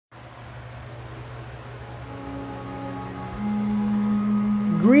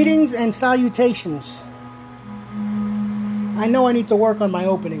Greetings and salutations. I know I need to work on my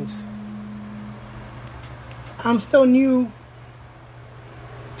openings. I'm still new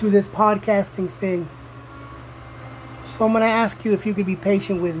to this podcasting thing. So I'm going to ask you if you could be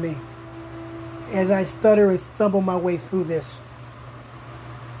patient with me as I stutter and stumble my way through this.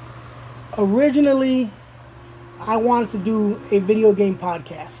 Originally, I wanted to do a video game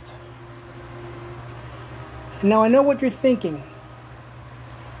podcast. Now I know what you're thinking.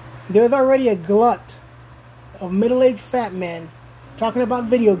 There's already a glut of middle-aged fat men talking about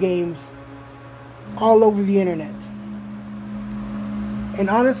video games all over the internet. And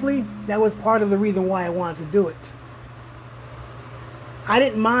honestly, that was part of the reason why I wanted to do it. I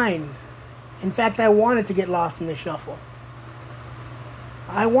didn't mind. In fact, I wanted to get lost in the shuffle.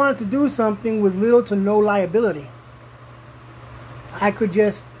 I wanted to do something with little to no liability. I could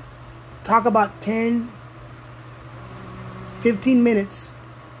just talk about 10, 15 minutes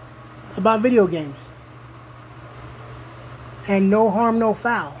about video games. And no harm, no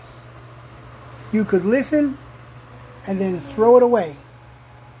foul. You could listen and then throw it away.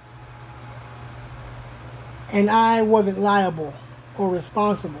 And I wasn't liable or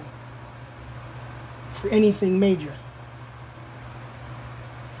responsible for anything major.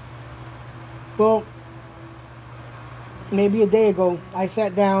 Well, maybe a day ago, I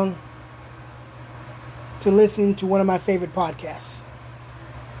sat down to listen to one of my favorite podcasts.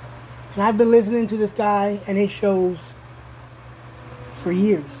 And I've been listening to this guy and his shows for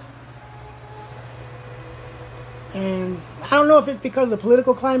years. And I don't know if it's because of the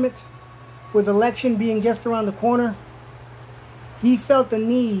political climate, with election being just around the corner, he felt the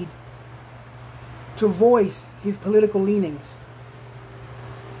need to voice his political leanings.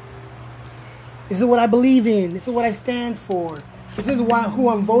 This is what I believe in. This is what I stand for. This is who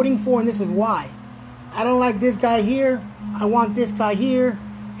I'm voting for, and this is why. I don't like this guy here. I want this guy here.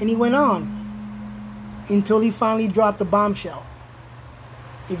 And he went on until he finally dropped the bombshell.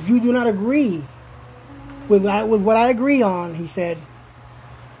 If you do not agree with what I agree on, he said,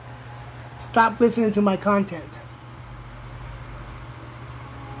 stop listening to my content.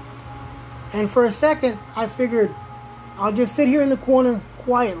 And for a second, I figured I'll just sit here in the corner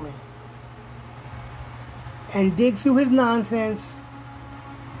quietly and dig through his nonsense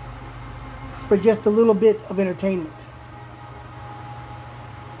for just a little bit of entertainment.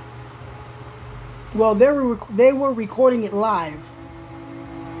 Well, they were recording it live.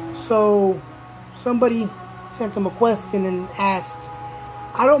 So somebody sent them a question and asked,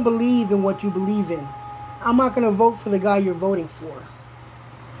 I don't believe in what you believe in. I'm not going to vote for the guy you're voting for.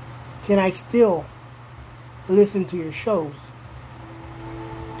 Can I still listen to your shows?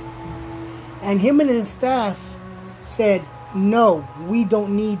 And him and his staff said, no, we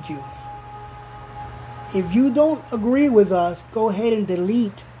don't need you. If you don't agree with us, go ahead and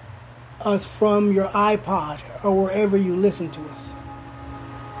delete us from your iPod or wherever you listen to us.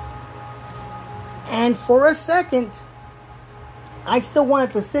 And for a second, I still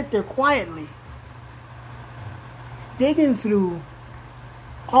wanted to sit there quietly, digging through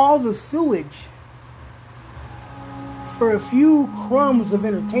all the sewage for a few crumbs of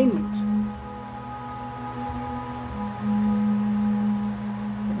entertainment.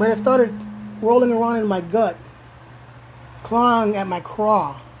 But it started rolling around in my gut, clawing at my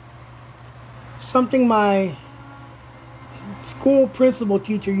craw. Something my school principal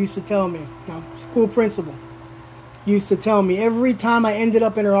used to tell me every time I ended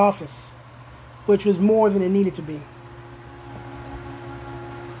up in her office, which was more than it needed to be.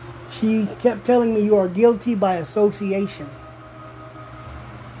 She kept telling me, you are guilty by association.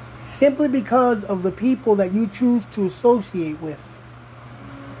 Simply because of the people that you choose to associate with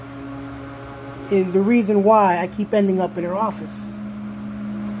is the reason why I keep ending up in her office.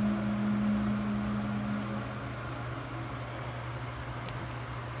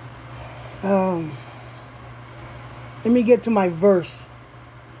 Let me get to my verse.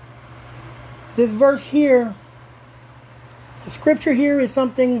 This verse here, the scripture here is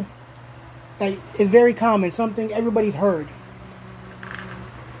something that is very common, something everybody's heard.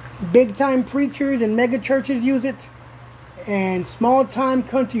 Big time preachers and mega churches use it, and small time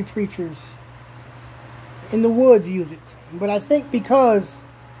country preachers in the woods use it. But I think because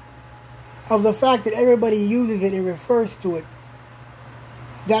of the fact that everybody uses it and refers to it,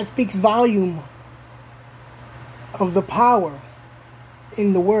 that speaks volume of the power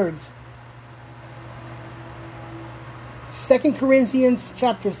in the words. 2 Corinthians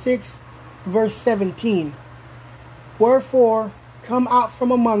chapter 6, verse 17. Wherefore, come out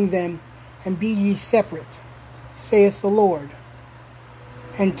from among them, and be ye separate, saith the Lord.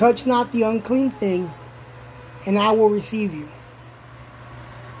 And touch not the unclean thing, and I will receive you.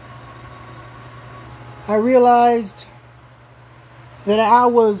 I realized that I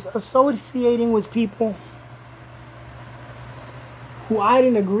was associating with people who I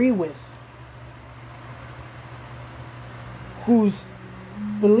didn't agree with, whose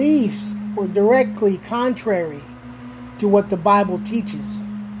beliefs were directly contrary to what the Bible teaches.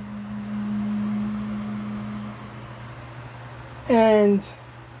 And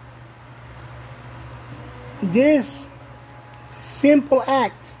this simple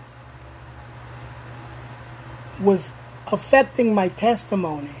act was affecting my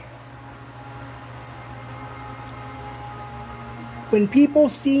testimony. When people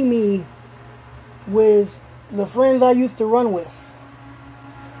see me with the friends I used to run with,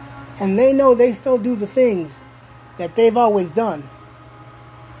 and they know they still do the things that they've always done,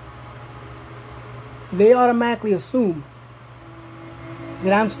 they automatically assume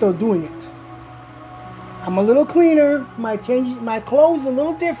that I'm still doing it. I'm a little cleaner, my clothes a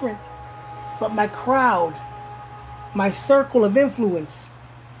little different, but my crowd, my circle of influence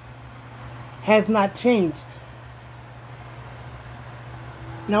has not changed.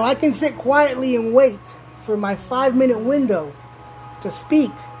 Now I can sit quietly and wait for my 5-minute window to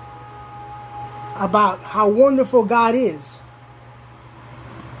speak about how wonderful God is.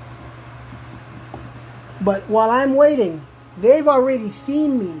 But while I'm waiting, they've already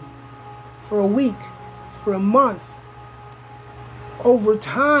seen me for a week, for a month, over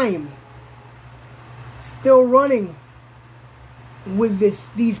time, still running with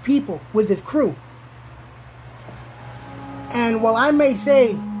these people, with this crew. And while I may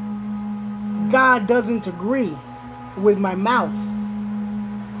say God doesn't agree with my mouth,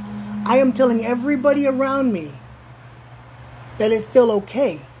 I am telling everybody around me that it's still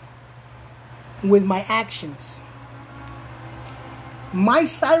okay with my actions. My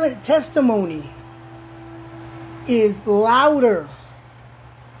silent testimony is louder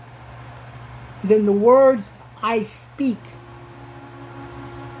than the words I speak,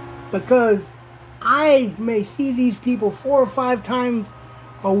 because I may see these people 4 or 5 times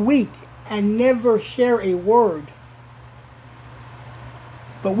a week and never share a word,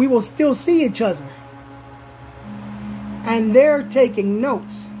 but we will still see each other, and they're taking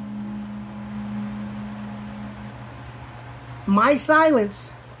notes. My silence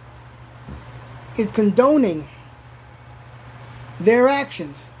is condoning their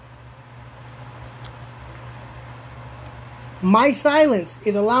actions. My silence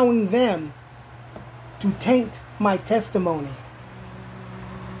is allowing them to taint my testimony.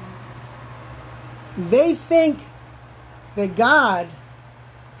 They think that God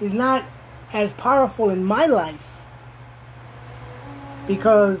is not as powerful in my life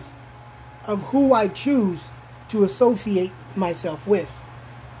because of who I choose to associate myself with.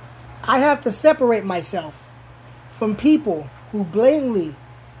 I have to separate myself from people who blatantly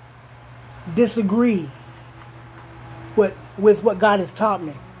disagree with what God has taught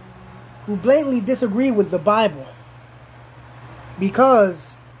me, who blatantly disagree with the Bible,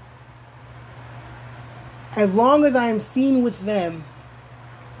 because as long as I am seen with them,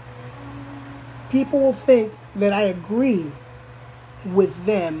 people will think that I agree with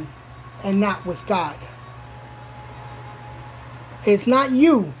them and not with God. It's not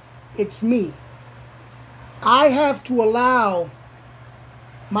you, it's me. I have to allow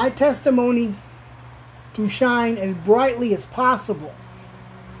my testimony to shine as brightly as possible.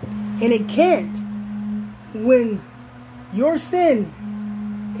 And it can't when your sin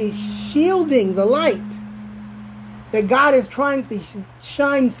is shielding the light that God is trying to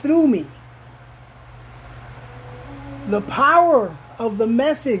shine through me. The power of the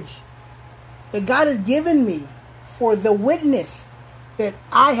message that God has given me for the witness that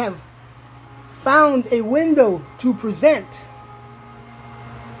I have found a window to present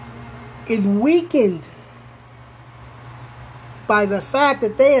is weakened by the fact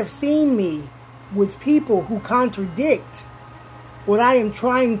that they have seen me with people who contradict what I am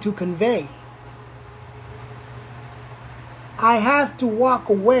trying to convey. I have to walk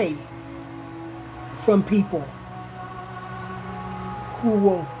away from people who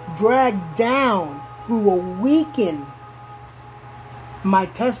will drag down, who will weaken my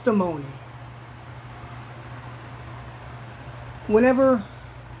testimony. Whenever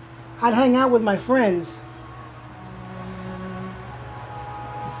I'd hang out with my friends,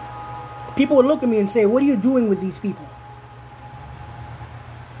 people would look at me and say, "What are you doing with these people?"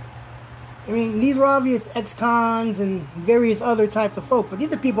 I mean, these were obvious ex-cons and various other types of folk, but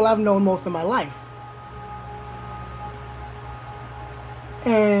these are people I've known most of my life.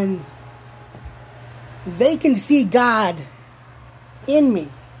 And they can see God in me.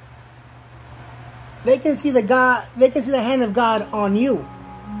 They can see the hand of God on you.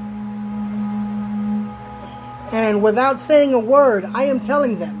 And without saying a word, I am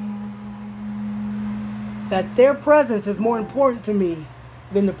telling them that their presence is more important to me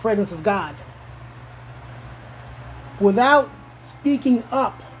than the presence of God. Without speaking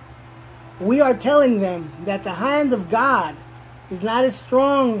up, we are telling them that the hand of God is not as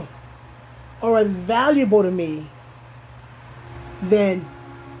strong or as valuable to me than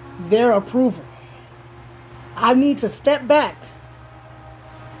their approval. I need to step back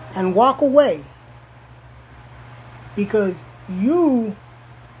and walk away because you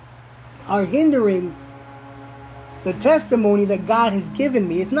are hindering the testimony that God has given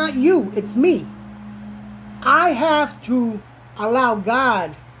me. It's not you, it's me. I have to allow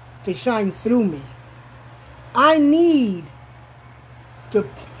God to shine through me. I need to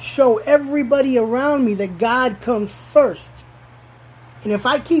show everybody around me that God comes first. And if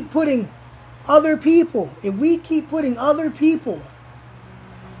I keep putting other people, if we keep putting other people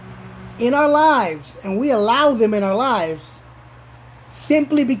in our lives, and we allow them in our lives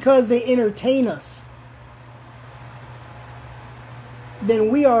simply because they entertain us, then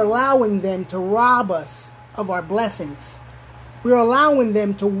we are allowing them to rob us of our blessings. We're allowing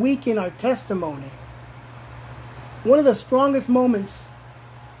them to weaken our testimony. One of the strongest moments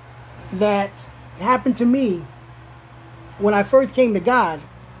that happened to me when I first came to God,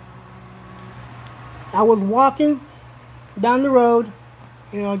 I was walking down the road,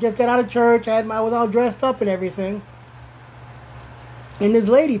 just got out of church. I was all dressed up and everything. And this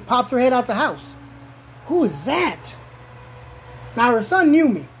lady pops her head out the house. Who is that? Now, her son knew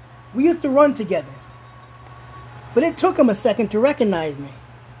me. We used to run together. But it took him a second to recognize me.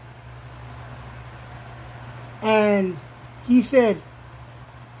 And he said,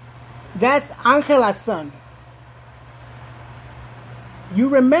 "That's Angela's son. You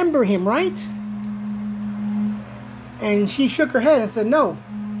remember him, right?" And she shook her head and said, "No.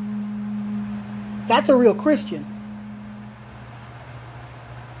 That's a real Christian."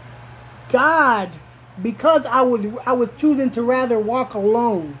 God, because I was choosing to rather walk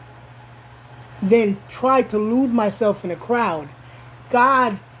alone than try to lose myself in a crowd,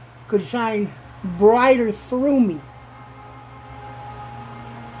 God could shine brighter through me.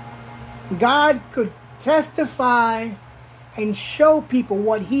 God could testify and show people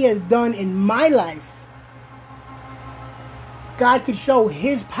what He has done in my life. God could show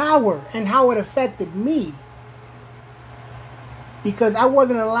His power and how it affected me, because I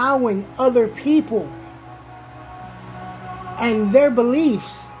wasn't allowing other people and their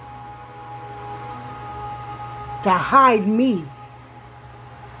beliefs to hide me,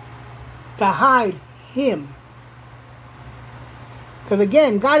 to hide Him. Because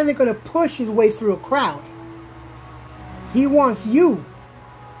again, God isn't going to push His way through a crowd. He wants you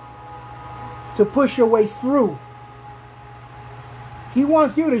to push your way through. He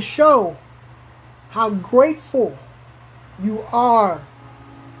wants you to show how grateful you are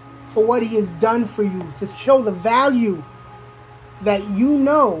for what He has done for you, to show the value that you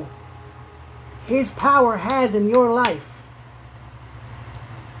know His power has in your life.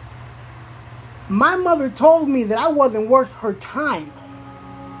 My mother told me that I wasn't worth her time.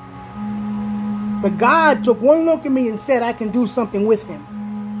 But God took one look at me and said, I can do something with him.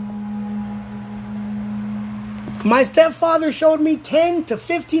 My stepfather showed me 10 to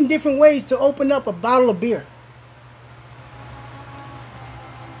 15 different ways to open up a bottle of beer.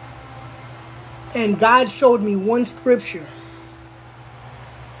 And God showed me one scripture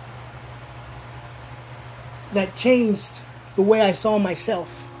that changed the way I saw myself.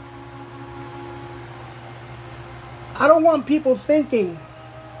 I don't want people thinking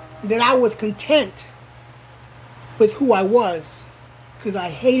that I was content with who I was, because I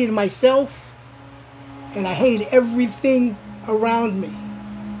hated myself and I hated everything around me.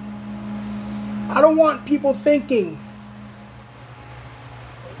 I don't want people thinking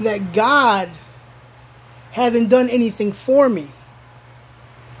that God hasn't done anything for me.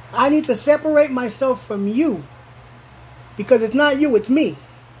 I need to separate myself from you, because it's not you, it's me.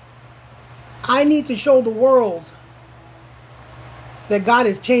 I need to show the world that God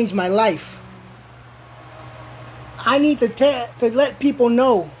has changed my life. I need to let people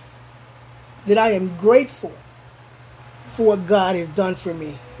know that I am grateful for what God has done for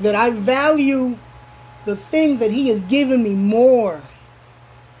me. That I value the things that He has given me more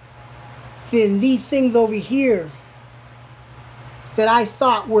than these things over here that I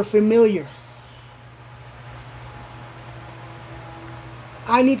thought were familiar.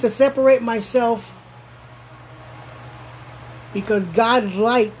 I need to separate myself, because God's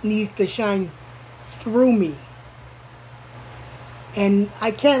light needs to shine through me. And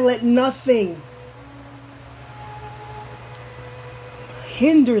I can't let nothing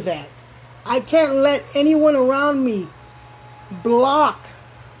hinder that. I can't let anyone around me block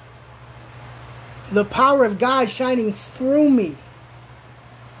the power of God shining through me.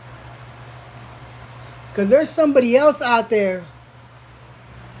 Because there's somebody else out there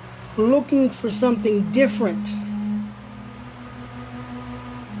looking for something different.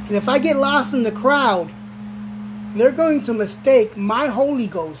 And if I get lost in the crowd, they're going to mistake my Holy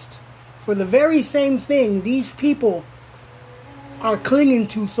Ghost for the very same thing these people are clinging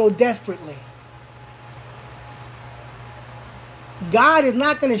to so desperately. God is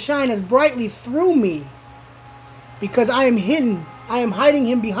not going to shine as brightly through me because I am hiding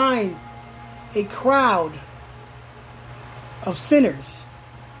him behind a crowd of sinners.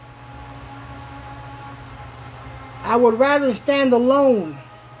 I would rather stand alone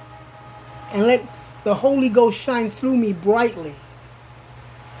and let the Holy Ghost shine through me brightly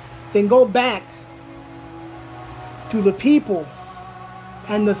than go back to the people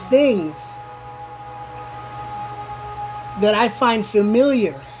and the things that I find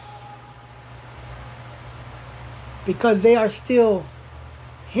familiar, because they are still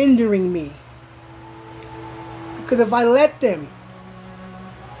hindering me. Because if I let them,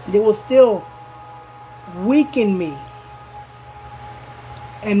 they will still weaken me.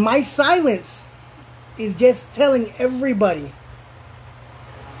 And my silence is just telling everybody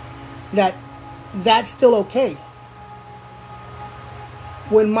that that's still okay.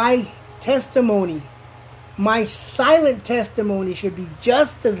 When my testimony, my silent testimony, should be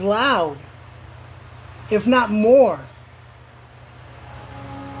just as loud, if not more.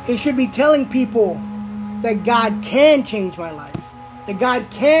 It should be telling people that God can change my life, that God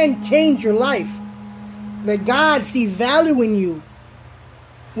can change your life, that God sees value in you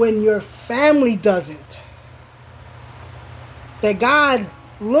when your family doesn't, that God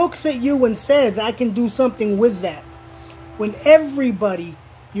looks at you and says, I can do something with that, when everybody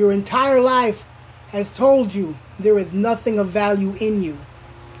your entire life has told you there is nothing of value in you.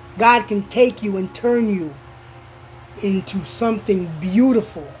 God can take you and turn you into something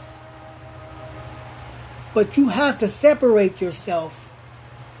beautiful. But you have to separate yourself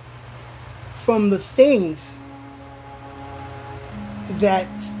from the things that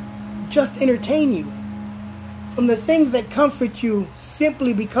just entertain you, from the things that comfort you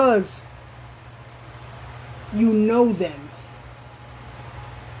simply because you know them.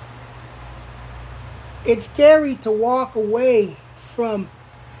 It's scary to walk away from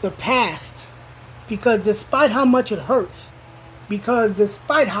the past, because despite how much it hurts, because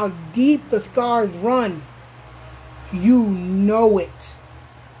despite how deep the scars run, you know it.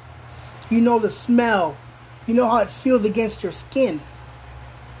 You know the smell. You know how it feels against your skin.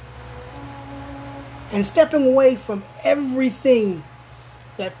 And stepping away from everything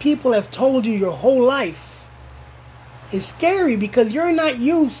that people have told you your whole life is scary, because you're not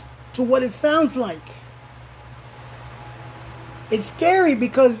used to what it sounds like. It's scary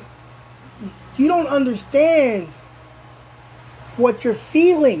because you don't understand what you're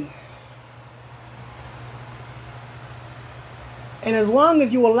feeling. And as long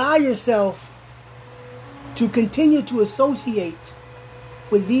as you allow yourself to continue to associate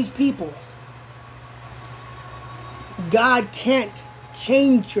with these people, God can't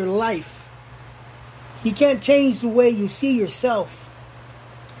change your life. He can't change the way you see yourself.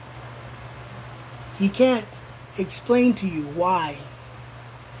 He can't explain to you why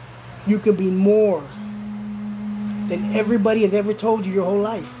you could be more than everybody has ever told you your whole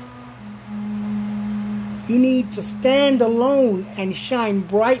life. You need to stand alone and shine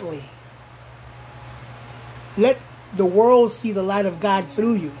brightly. Let the world see the light of God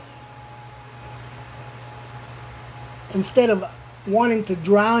through you, instead of wanting to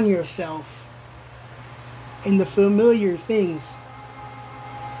drown yourself in the familiar things.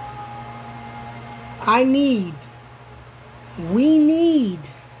 We need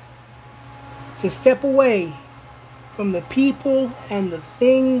to step away from the people and the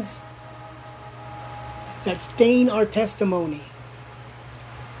things that stain our testimony.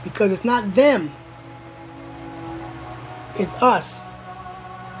 Because it's not them, it's us.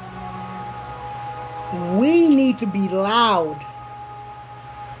 We need to be loud,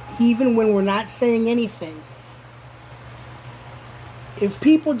 even when we're not saying anything. If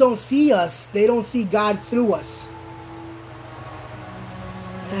people don't see us, they don't see God through us.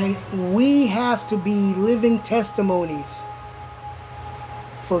 And we have to be living testimonies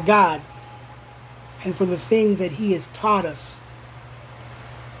for God and for the things that He has taught us.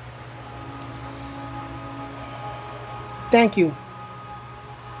 Thank you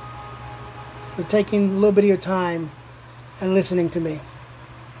for taking a little bit of your time and listening to me.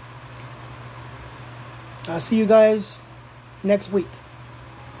 I'll see you guys next week.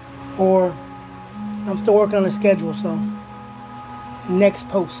 or I'm still working on the schedule, so next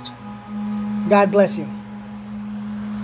post. God bless you.